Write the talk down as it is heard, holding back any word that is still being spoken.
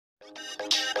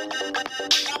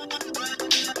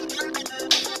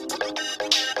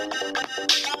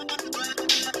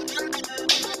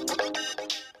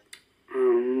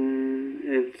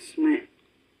It's me.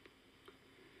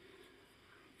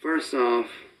 First off,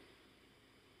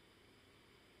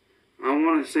 I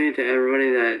want to say to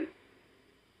everybody that,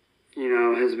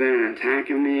 has been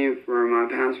attacking me for my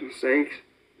past mistakes,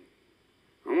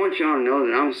 I want y'all to know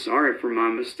that I'm sorry for my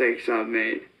mistakes I've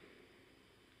made.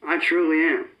 I truly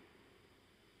am.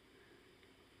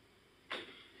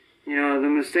 The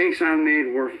mistakes I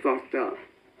made were fucked up.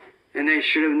 And they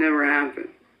should have never happened.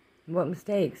 What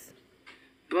mistakes?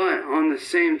 But on that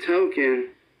same token,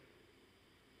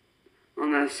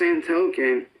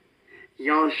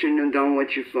 y'all shouldn't have done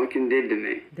what you fucking did to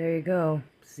me. There you go.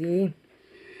 See?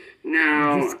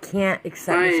 Now, you just can't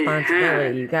accept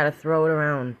responsibility. You gotta throw it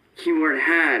around. Keyword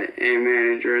had a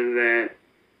manager that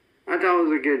I thought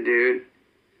was a good dude,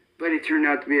 but he turned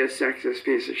out to be a sexist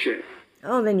piece of shit.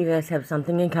 Oh, then you guys have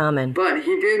something in common. But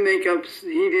he did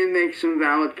make some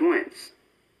valid points.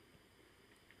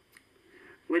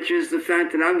 Which is the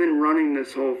fact that I've been running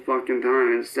this whole fucking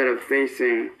time instead of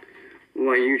facing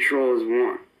what you trolls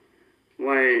want.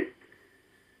 Like,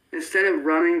 instead of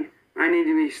running, I need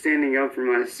to be standing up for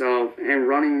myself and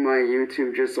running my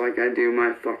YouTube just like I do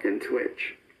my fucking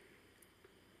Twitch.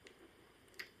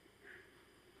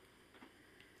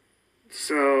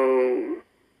 So,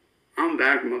 I'm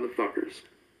back, motherfuckers.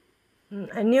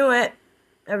 I knew it.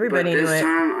 Everybody knew it. But this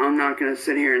time, I'm not gonna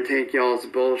sit here and take y'all's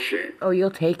bullshit. Oh,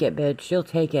 you'll take it, bitch. You'll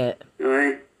take it.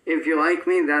 Alright? If you like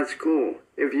me, that's cool.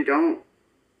 If you don't,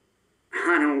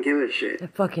 I don't give a shit. I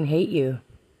fucking hate you.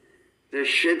 The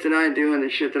shit that I do and the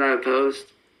shit that I post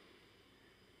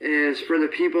is for the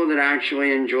people that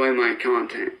actually enjoy my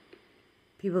content.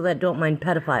 People that don't mind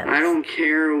pedophiles. I don't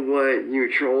care what you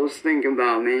trolls think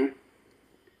about me.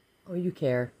 Oh, you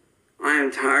care. I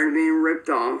am tired of being ripped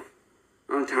off.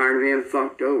 I'm tired of being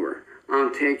fucked over.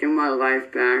 I'm taking my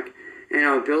life back, and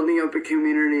I'm building up a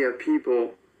community of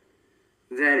people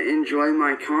that enjoy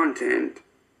my content.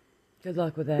 Good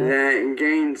luck with that. That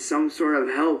gain some sort of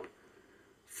help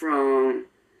from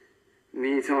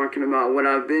me talking about what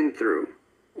I've been through.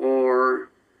 Or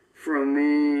from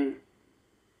me,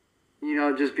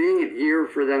 just being an ear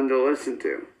for them to listen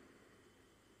to.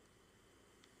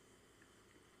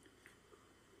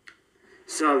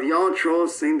 So if y'all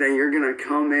trolls think that you're gonna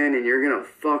come in and you're gonna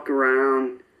fuck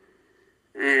around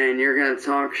and you're gonna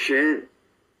talk shit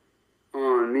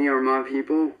on me or my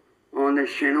people on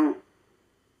this channel,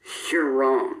 you're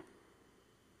wrong.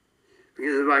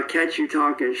 Because if I catch you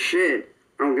talking shit,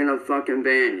 I'm gonna fucking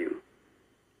ban you.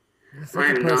 I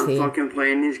am not fucking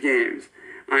playing these games.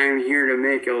 I am here to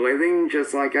make a living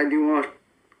just like I do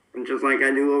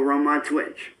over on my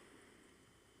Twitch.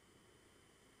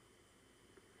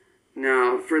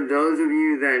 Now, for those of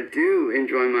you that do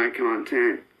enjoy my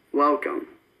content, welcome.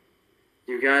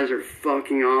 You guys are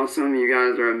fucking awesome. You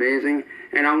guys are amazing.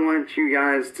 And I want you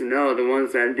guys to know, the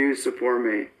ones that do support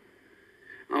me,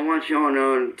 I want y'all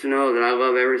to know that I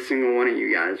love every single one of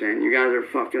you guys, man. You guys are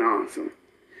fucking awesome.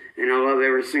 And I love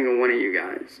every single one of you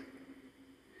guys.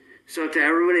 So to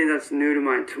everybody that's new to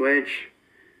my Twitch,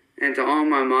 and to all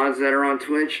my mods that are on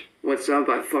Twitch, what's up?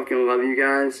 I fucking love you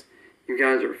guys. You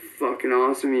guys are fucking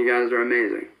awesome. You guys are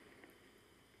amazing.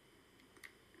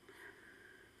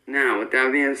 Now, with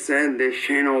that being said, this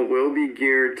channel will be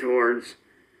geared towards,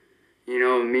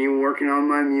 me working on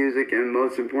my music and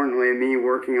most importantly, me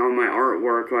working on my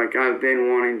artwork like I've been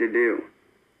wanting to do.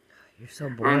 You're so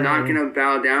boring. I'm not gonna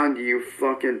bow down to you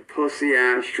fucking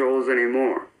pussy-ass trolls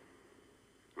anymore.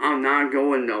 I'm not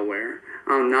going nowhere.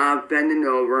 I'm not bending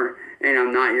over, and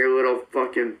I'm not your little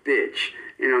fucking bitch.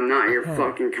 And I'm not your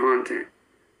fucking content.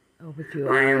 Oh, but you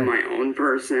I am my own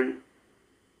person.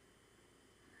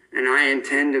 And I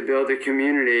intend to build a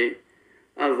community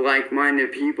of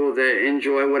like-minded people that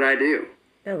enjoy what I do.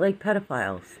 That like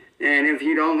pedophiles. And if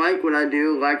you don't like what I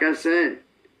do, like I said,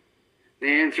 the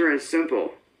answer is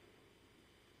simple.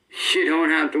 You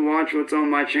don't have to watch what's on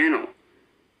my channel.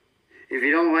 If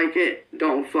you don't like it,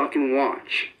 don't fucking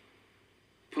watch.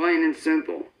 Plain and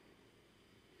simple.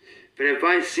 But if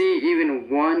I see even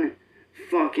one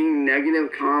fucking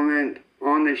negative comment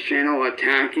on this channel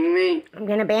attacking me, I'm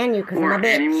gonna ban you because I'm a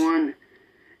bitch. Or anyone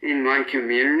in my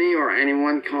community, or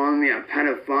anyone calling me a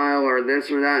pedophile, or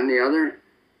this or that and the other,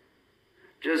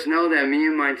 just know that me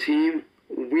and my team,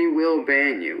 we will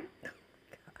ban you.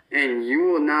 And you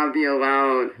will not be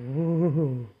allowed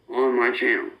on my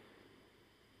channel.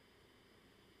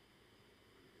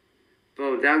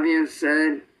 But with that being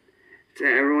said, to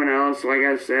everyone else, like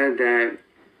I said, that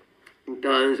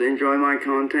does enjoy my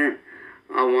content,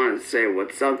 I want to say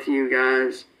what's up to you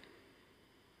guys.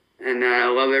 And I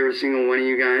love every single one of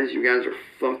you guys. You guys are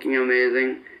fucking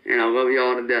amazing. And I love you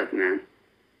all to death, man.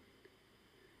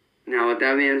 Now, with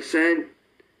that being said,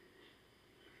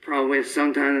 probably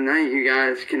sometime tonight you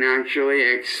guys can actually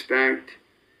expect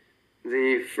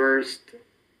the first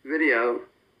video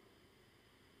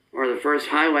or the first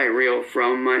highlight reel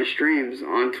from my streams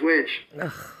on Twitch.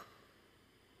 Ugh.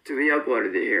 To be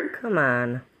uploaded to here. Come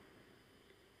on.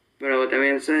 But with that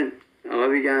being said, I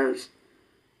love you guys.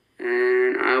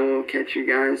 And I will catch you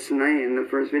guys tonight in the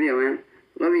first video, man.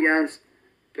 Love you guys.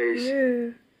 Peace.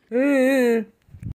 Yeah.